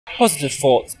Positive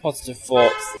thoughts, positive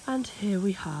thoughts. And here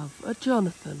we have a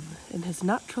Jonathan in his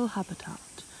natural habitat,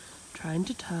 trying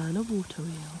to turn a water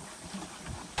wheel.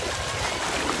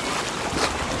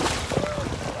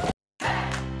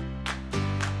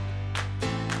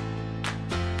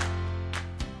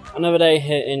 Another day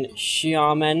here in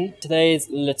Xiamen. Today's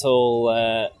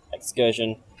little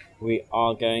excursion, we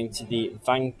are going to the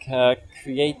Vanke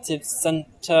Creative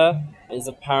Center. It is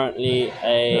apparently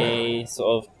a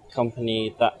sort of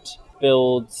company that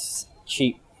builds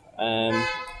cheap,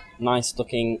 nice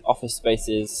looking office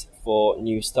spaces for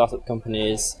new startup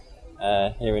companies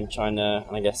here in China,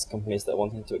 and I guess companies that are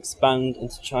wanting to expand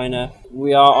into China.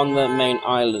 We are on the main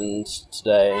island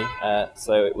today,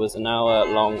 so it was an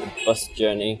hour-long bus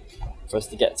journey for us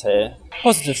to get here.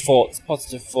 Positive thoughts,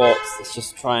 positive thoughts. Let's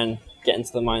just try and get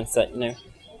into the mindset, you know.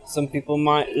 Some people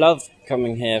might love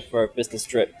coming here for a business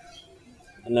trip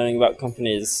and learning about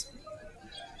companies.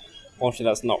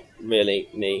 Unfortunately, that's not really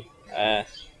me. But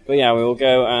yeah, we will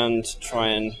go and try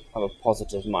and have a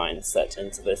positive mindset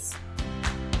into this.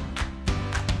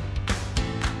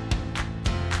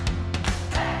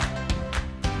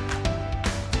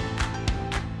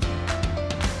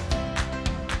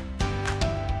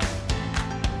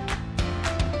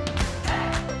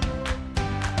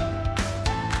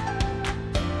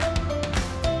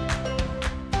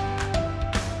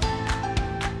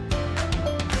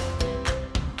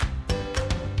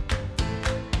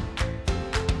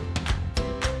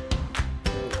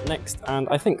 Next, and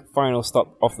I think final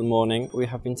stop of the morning, we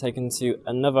have been taken to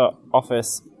another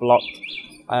office block,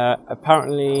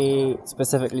 apparently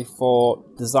specifically for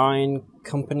design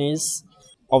companies.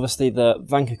 Obviously the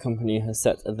Vanke company has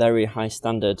set a very high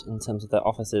standard in terms of their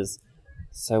offices,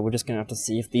 so we're just going to have to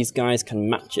see if these guys can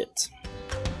match it.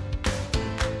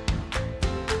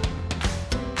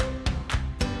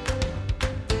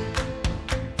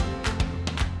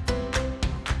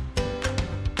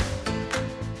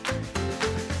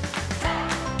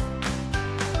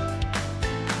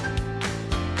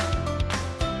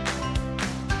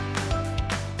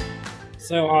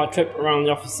 So our trip around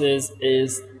the offices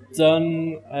is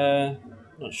done.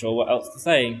 Not sure what else to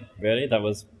say, really. That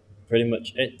was pretty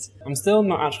much it. I'm still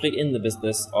not actually in the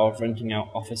business of renting out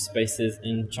office spaces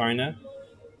in China,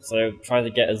 so try to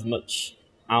get as much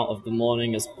out of the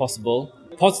morning as possible.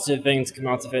 The positive thing to come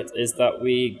out of it is that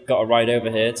we got a ride over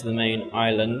here to the main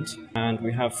island, and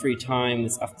we have free time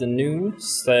this afternoon,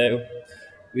 so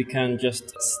we can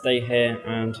just stay here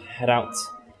and head out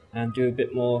and do a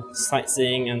bit more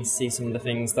sightseeing and see some of the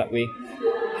things that we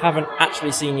haven't actually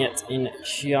seen yet in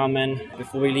Xiamen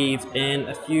before we leave in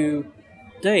a few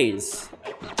days.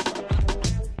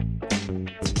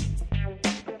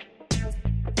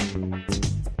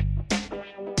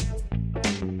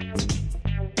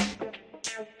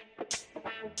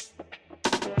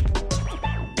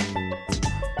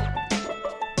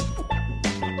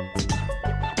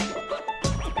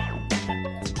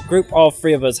 Group of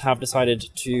three of us have decided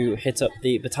to hit up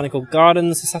the Botanical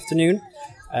Gardens this afternoon,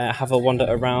 have a wander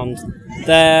around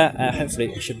there.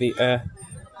 Hopefully it should be a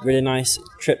really nice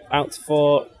trip out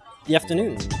for the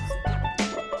afternoon.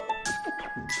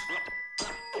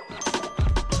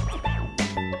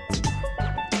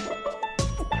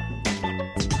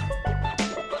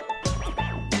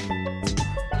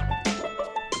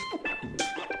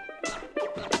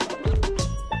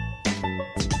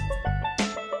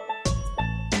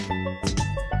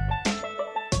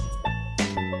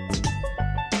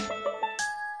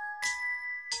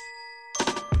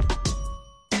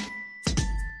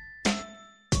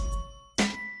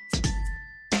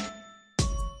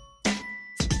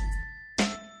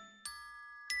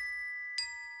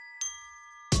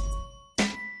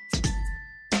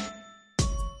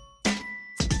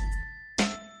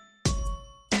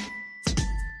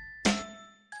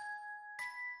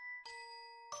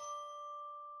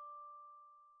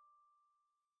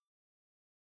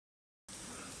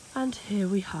 And here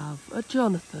we have a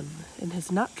Jonathan in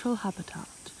his natural habitat,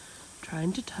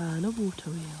 trying to turn a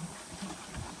water wheel.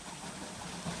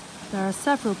 There are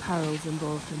several perils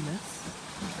involved in this.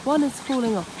 One is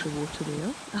falling off the water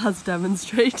wheel, as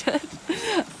demonstrated.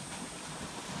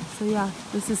 So yeah,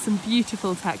 this is some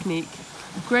beautiful technique.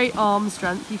 Great arm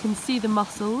strength, you can see the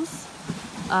muscles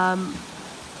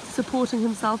supporting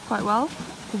himself quite well.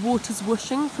 The water's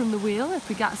whooshing from the wheel if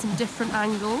we get some different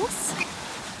angles.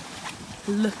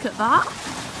 Look at that.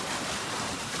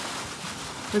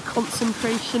 The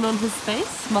concentration on his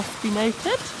face must be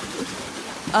noted.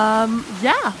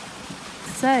 Yeah,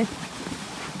 so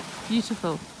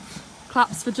beautiful.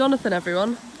 Claps for Jonathan,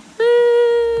 everyone.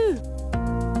 Woo!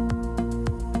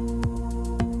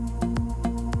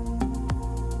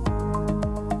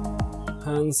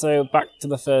 And so back to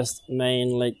the first main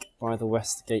lake by the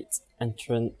west gate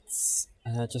entrance,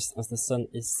 just as the sun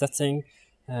is setting.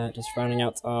 Just rounding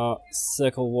out our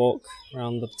circle walk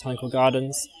around the Botanical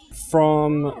Gardens.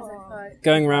 From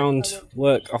going around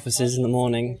work offices in the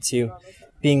morning to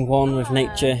being one with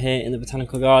nature here in the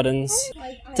Botanical Gardens,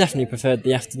 definitely preferred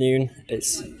the afternoon.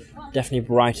 It's definitely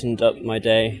brightened up my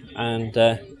day, and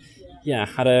yeah,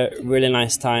 had a really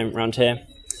nice time around here.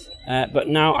 But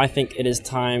now I think it is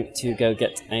time to go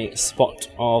get a spot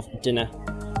of dinner.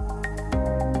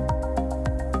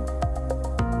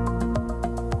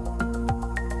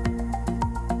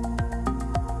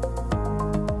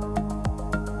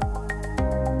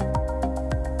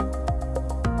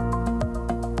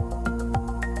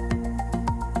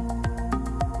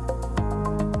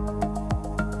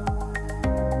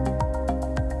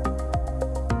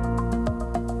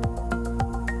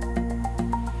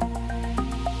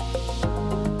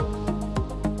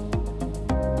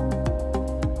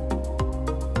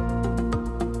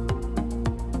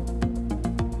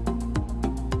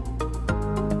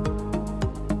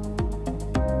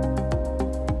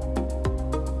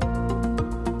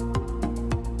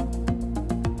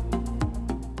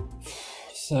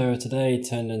 So today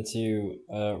turned into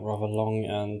a rather long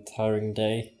and tiring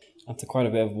day. After quite a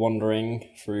bit of wandering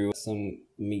through some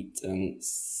meat and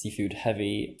seafood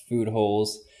heavy food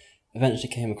halls,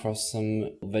 eventually came across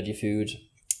some veggie food,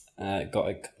 got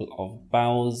a couple of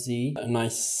bowsy, a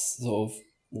nice sort of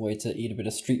way to eat a bit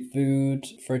of street food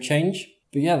for a change.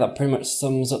 But yeah, that pretty much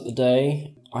sums up the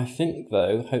day. I think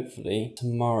though, hopefully,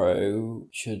 tomorrow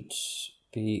should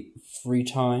be free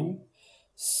time.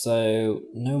 So,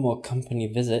 no more company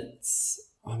visits.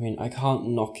 I mean, I can't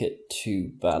knock it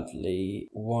too badly.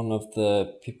 One of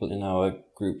the people in our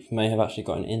group may have actually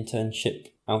got an internship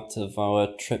out of our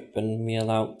trip and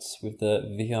meal out with the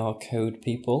VR code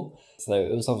people. So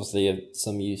it was obviously of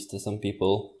some use to some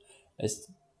people. It's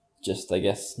just, I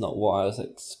guess, not what I was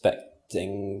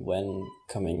expecting when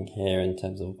coming here in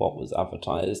terms of what was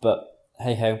advertised. But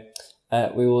hey ho,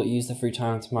 we will use the free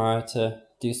time tomorrow to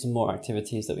do some more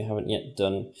activities that we haven't yet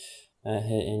done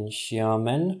here in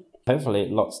Xiamen. Hopefully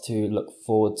lots to look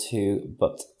forward to,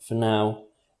 but for now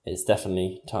it's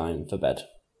definitely time for bed.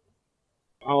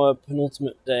 Our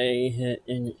penultimate day here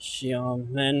in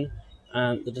Xiamen,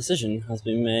 and the decision has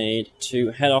been made to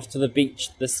head off to the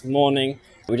beach this morning.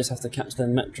 We just have to catch the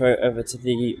metro over to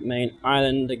the main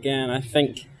island again, I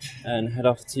think, and head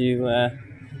off to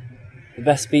the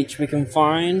best beach we can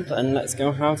find, and let's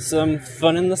go have some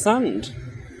fun in the sand.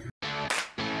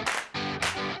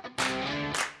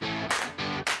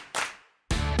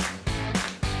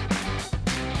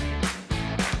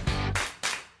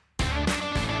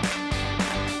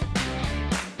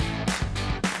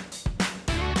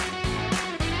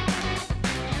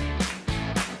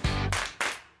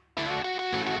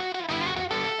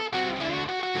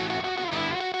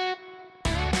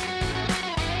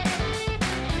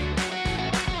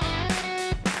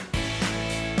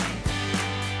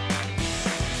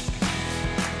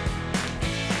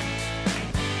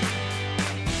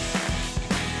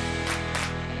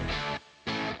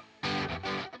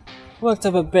 Worked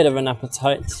up a bit of an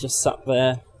appetite, just sat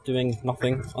there doing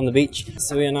nothing on the beach.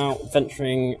 So we are now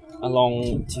venturing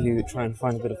along to try and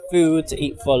find a bit of food to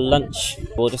eat for lunch.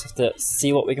 We'll just have to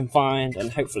see what we can find,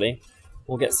 and hopefully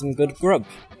we'll get some good grub.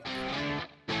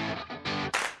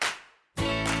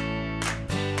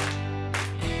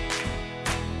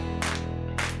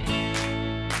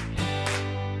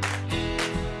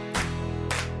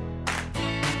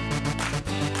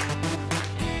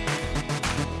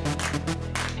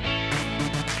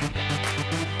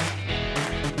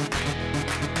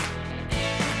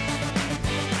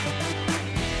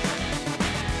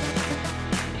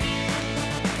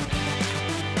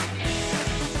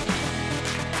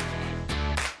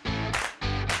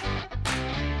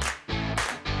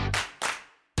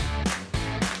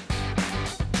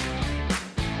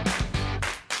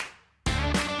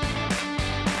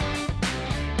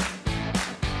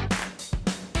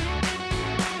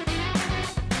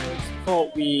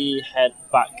 Before we head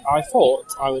back, I thought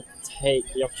I would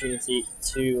take the opportunity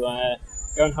to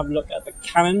go and have a look at the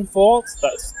Cannon Fort.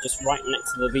 That's just right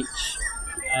next to the beach,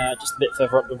 just a bit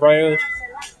further up the road.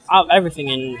 Out of everything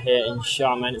in here in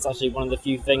Xiamen, it's actually one of the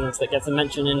few things that gets a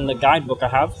mention in the guidebook I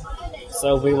have.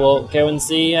 So we will go and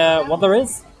see what there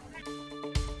is.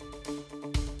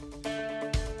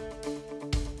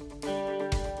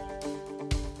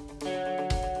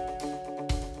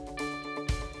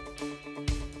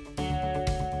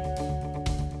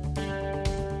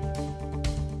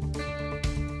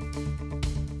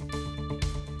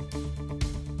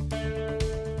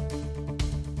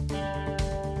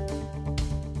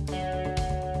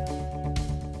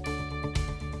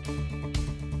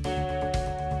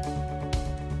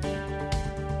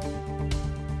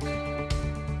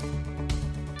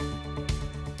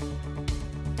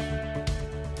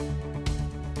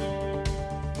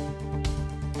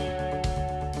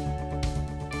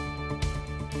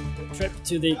 Trip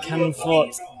to the Cannon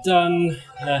Fort done.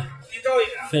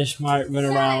 Finished my run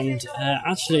around.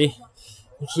 Actually,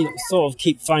 I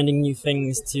keep finding new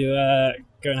things to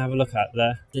go and have a look at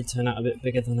there. Did turn out a bit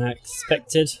bigger than I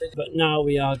expected, but now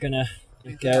we are gonna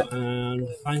go and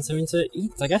find something to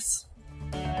eat, I guess.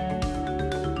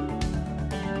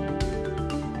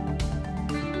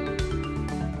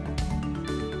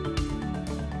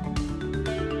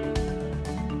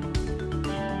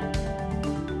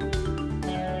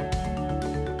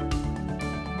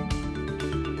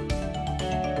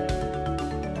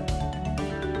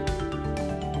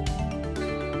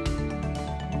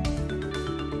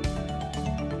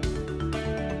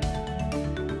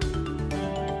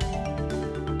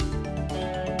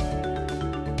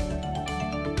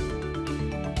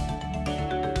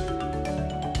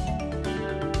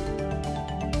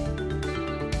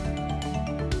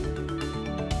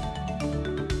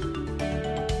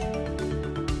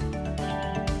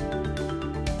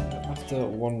 After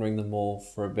wandering the mall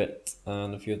for a bit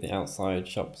and a few of the outside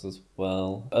shops as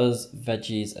well, us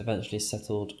veggies eventually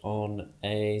settled on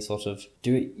a sort of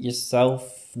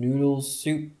do-it-yourself noodle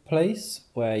soup place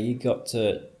where you got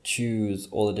to choose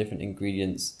all the different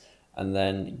ingredients and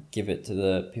then give it to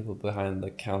the people behind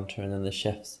the counter, and then the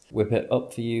chefs whip it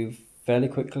up for you fairly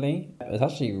quickly. It's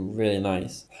actually really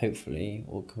nice. Hopefully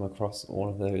we'll come across one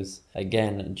of those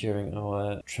again during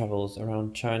our travels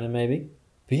around China maybe.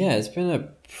 But yeah, it's been a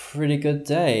pretty good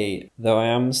day, though I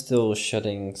am still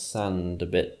shedding sand a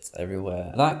bit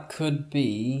everywhere. That could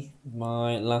be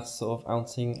my last sort of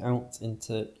outing out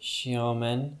into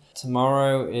Xiamen.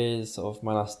 Tomorrow is sort of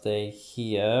my last day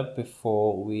here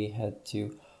before we head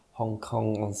to Hong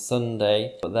Kong on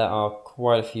Sunday. But there are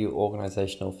quite a few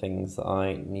organisational things that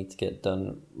I need to get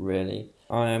done, really.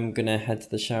 I am gonna head to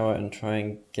the shower and try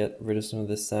and get rid of some of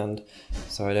this sand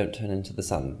so I don't turn into the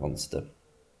sand monster.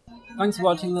 Thanks for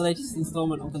watching the latest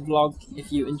installment of the vlog.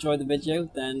 If you enjoyed the video,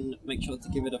 then make sure to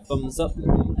give it a thumbs up.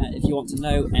 If you want to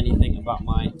know anything about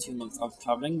my 2 months of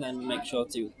travelling, then make sure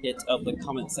to hit up the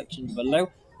comment section below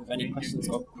with any questions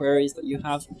or queries that you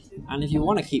have. And if you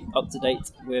want to keep up to date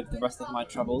with the rest of my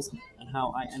travels and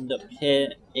how I end up here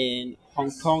in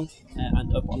Hong Kong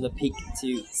and up on the peak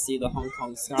to see the Hong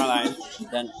Kong skyline,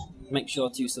 then make sure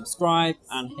to subscribe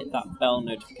and hit that bell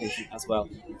notification as well,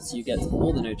 so you get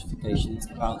all the notifications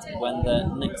about when the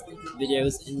next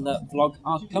videos in the vlog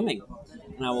are coming.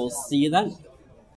 And I will see you then.